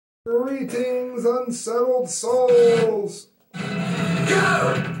Greetings, unsettled souls!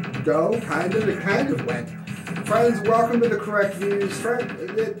 Go? It kind of went. Friends, welcome to the Correct Views.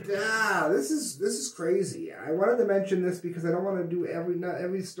 This is crazy. I wanted to mention this because I don't want to do not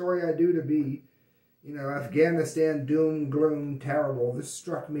every story I do to be, Afghanistan, doom, gloom, terrible. This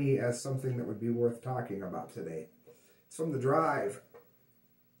struck me as something that would be worth talking about today. It's from The Drive.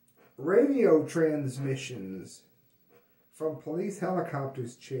 Radio transmissions from police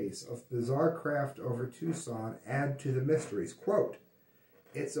helicopters' chase of bizarre craft over Tucson add to the mysteries. Quote,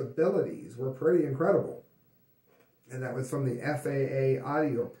 its abilities were pretty incredible. And that was from the FAA.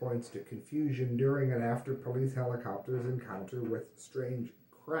 Audio points to confusion during and after police helicopters' encounter with strange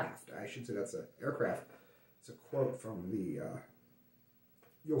craft. I should say that's an aircraft. It's a quote from the,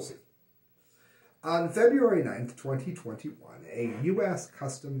 you'll see. On February 9th, 2021, a U.S.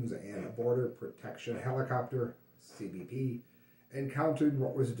 Customs and Border Protection helicopter, CBP, encountered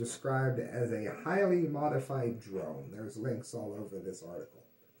what was described as a highly modified drone. There's links all over this article.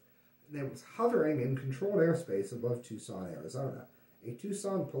 And it was hovering in controlled airspace above Tucson, Arizona. A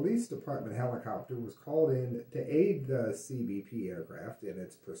Tucson Police Department helicopter was called in to aid the CBP aircraft in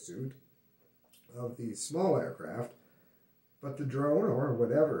its pursuit of the small aircraft, but the drone, or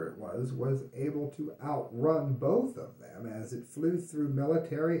whatever it was able to outrun both of them as it flew through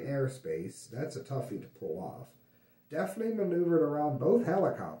military airspace. That's a toughie to pull off. Deftly maneuvered around both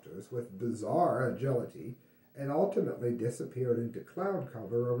helicopters with bizarre agility, and ultimately disappeared into cloud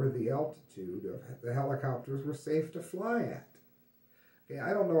cover over the altitude the helicopters were safe to fly at. Okay,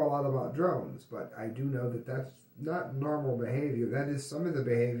 I don't know a lot about drones, but I do know that that's not normal behavior. That is some of the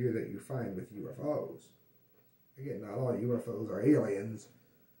behavior that you find with UFOs. Again, not all UFOs are aliens.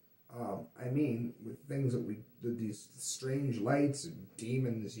 I mean, with things that these strange lights, and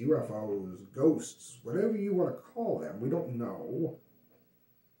demons, UFOs, ghosts, whatever you want to call them, we don't know.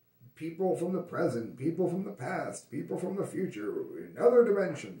 People from the present, people from the past, people from the future, in other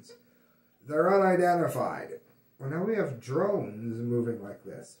dimensions. They're unidentified. Well, now we have drones moving like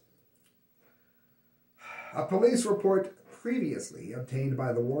this. A police report previously obtained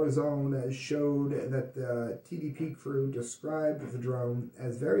by the war zone showed that the TDP crew described the drone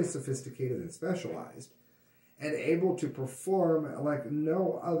as very sophisticated and specialized, and able to perform like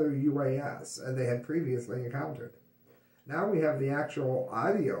no other UAS they had previously encountered. Now we have the actual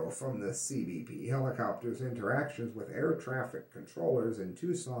audio from the CBP helicopter's interactions with air traffic controllers in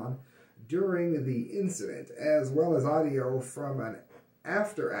Tucson during the incident, as well as audio from an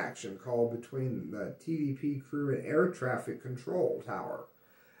after-action call between the TDP crew and air traffic control tower.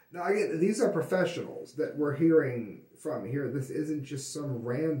 Now, again, these are professionals that we're hearing from here. This isn't just some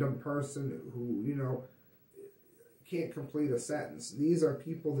random person who, can't complete a sentence. These are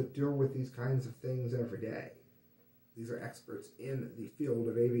people that deal with these kinds of things every day. These are experts in the field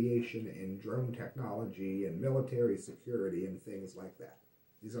of aviation and drone technology and military security and things like that.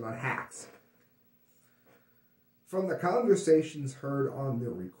 These are not hacks. From the conversations heard on the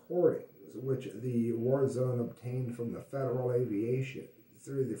recordings, which the war zone obtained from the Federal Aviation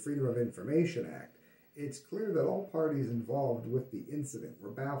through the Freedom of Information Act, it's clear that all parties involved with the incident were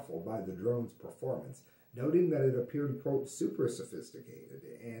baffled by the drone's performance, noting that it appeared, quote, super sophisticated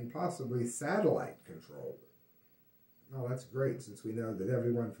and possibly satellite controlled. Well, that's great, since we know that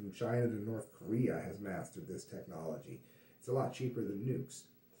everyone from China to North Korea has mastered this technology. It's a lot cheaper than nukes.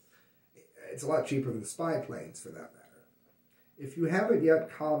 It's a lot cheaper than spy planes, for that matter. If you haven't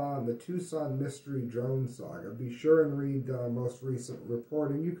yet caught on the Tucson mystery drone saga, be sure and read the most recent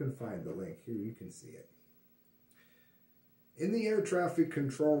reporting. You can find the link here. You can see it. In the air traffic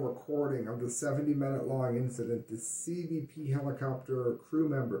control recording of the 70-minute-long incident, the CBP helicopter crew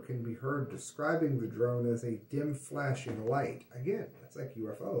member can be heard describing the drone as a dim flashing light. Again, that's like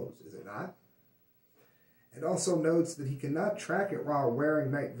UFOs, is it not? And also notes that he cannot track it while wearing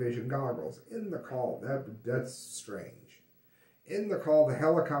night vision goggles. In the call, that's strange. In the call, the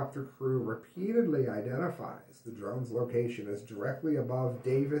helicopter crew repeatedly identifies the drone's location as directly above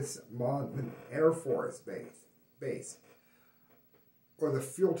Davis-Monthan Air Force Base, or the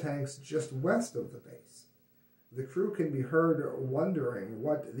fuel tanks just west of the base. The crew can be heard wondering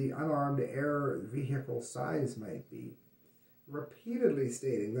what the unarmed air vehicle size might be, repeatedly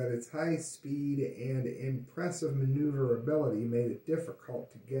stating that its high speed and impressive maneuverability made it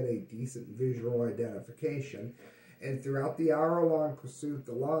difficult to get a decent visual identification. And throughout the hour-long pursuit,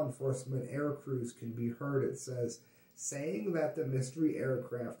 the law enforcement air crews can be heard, it says, saying that the mystery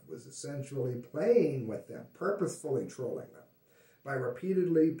aircraft was essentially playing with them, purposefully trolling them, by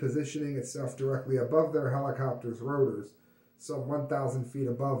repeatedly positioning itself directly above their helicopter's rotors, some 1,000 feet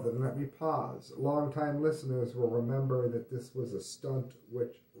above them. Let me pause. Longtime listeners will remember that this was a stunt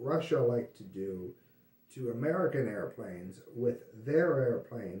which Russia liked to do to American airplanes with their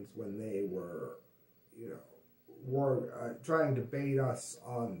airplanes when they were, trying to bait us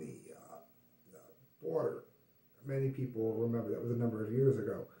on the border. Many people will remember that was a number of years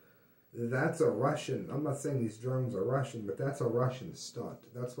ago. That's a Russian, I'm not saying these drones are Russian, but that's a Russian stunt.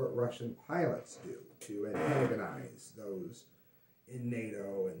 That's what Russian pilots do to antagonize those in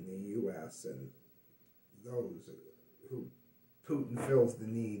NATO and the U.S. and those who Putin feels the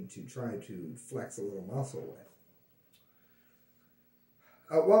need to try to flex a little muscle with.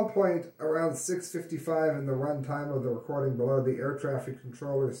 At one point, around 6:55 in the runtime of the recording below, the air traffic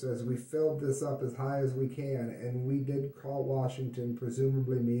controller says, "We filled this up as high as we can, and we did call Washington,"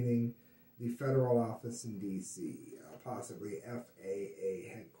 presumably meaning the federal office in D.C., possibly FAA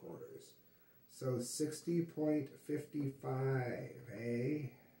headquarters. So 60.55, eh?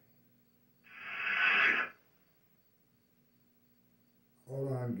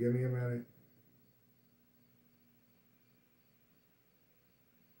 Hold on, give me a minute.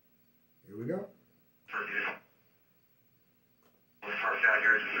 Here we go. We'll park down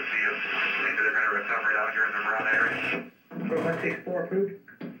here to see if maybe they're going to recover it out here in the Brown area. 164 approved.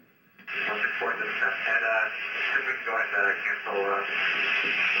 164 just and if we can go ahead and cancel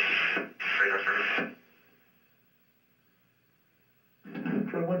radar service.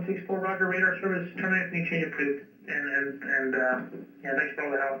 For 164 Roger, radar service terminated, need change approved. And yeah, thanks for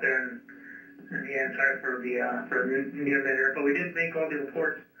all the help there. And yeah, sorry for the near midair, but we did make all the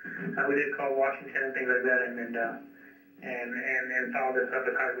reports. We did call Washington and things like that, and follow this up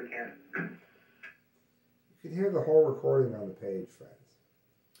as hard as we can. You can hear the whole recording on the page, friends.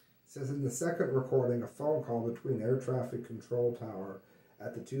 It says in the second recording, a phone call between air traffic control tower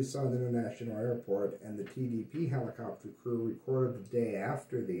at the Tucson International Airport and the TDP helicopter crew recorded the day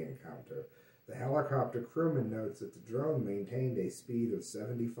after the encounter. The helicopter crewman notes that the drone maintained a speed of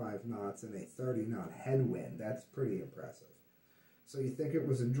 75 knots and a 30-knot headwind. That's pretty impressive. So you think it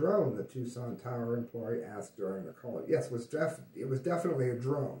was a drone, the Tucson Tower employee asked during the call. Yes, it was definitely a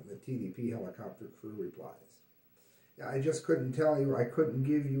drone, the TDP helicopter crew replies. Yeah, I just couldn't tell you, I couldn't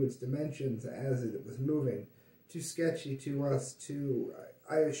give you its dimensions as it was moving. Too sketchy to us to,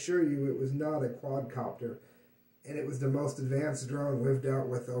 I assure you it was not a quadcopter, and it was the most advanced drone lived out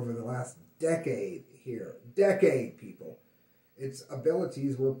with over the last decade here. Decade, people. Its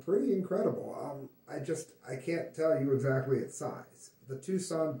abilities were pretty incredible. I can't tell you exactly its size. The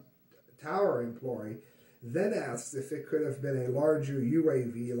Tucson Tower employee then asks if it could have been a larger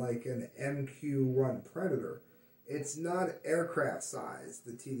UAV like an MQ-1 Predator. It's not aircraft size,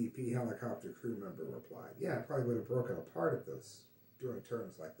 the TDP helicopter crew member replied. Yeah, it probably would have broken apart if those doing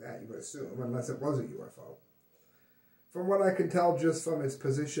turns like that, you would assume, unless it was a UFO. From what I can tell just from its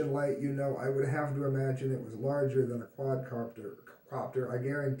position light, I would have to imagine it was larger than a quadcopter. I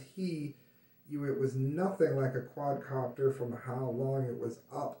guarantee you it was nothing like a quadcopter from how long it was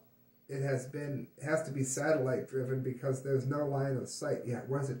up. It has to be satellite driven because there's no line of sight. Yeah,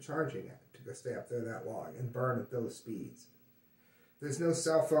 where's it charging at to go stay up there that long and burn at those speeds? There's no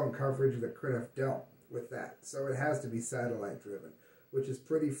cell phone coverage that could have dealt with that, so it has to be satellite driven, which is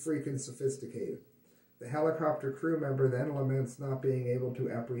pretty freaking sophisticated. The helicopter crew member then laments not being able to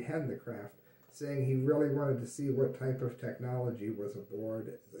apprehend the craft, saying he really wanted to see what type of technology was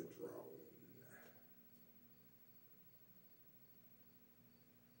aboard the drone.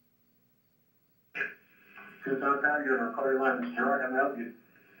 Tucson Tower, you're on a recording line. Mr. Gerard, how may I help you?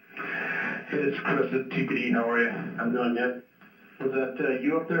 It's Chris at TPD. How are you? I'm doing good. Was that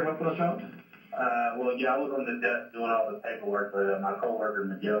you up there helping us out? Well, yeah, I was on the desk doing all the paperwork, but my coworker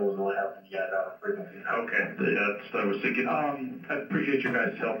Miguel was the one helping you guys out on frequency. Okay, that's what I was thinking. I appreciate your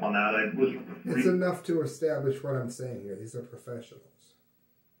guys' help on that. It's enough to establish what I'm saying here. These are professionals.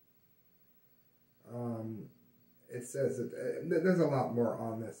 It says that there's a lot more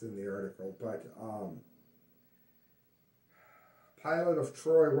on this in the article, but pilot of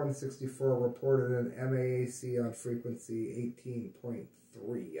Troy 164 reported an MAAC on frequency 18.3.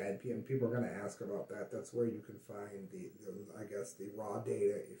 And people are going to ask about that. That's where you can find the raw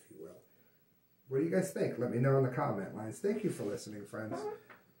data, if you will. What do you guys think? Let me know in the comment lines. Thank you for listening, friends.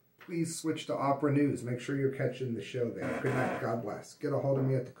 Please switch to Opera News. Make sure you're catching the show there. Good night. God bless. Get a hold of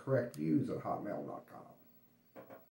me at thecorrectviews@hotmail.com.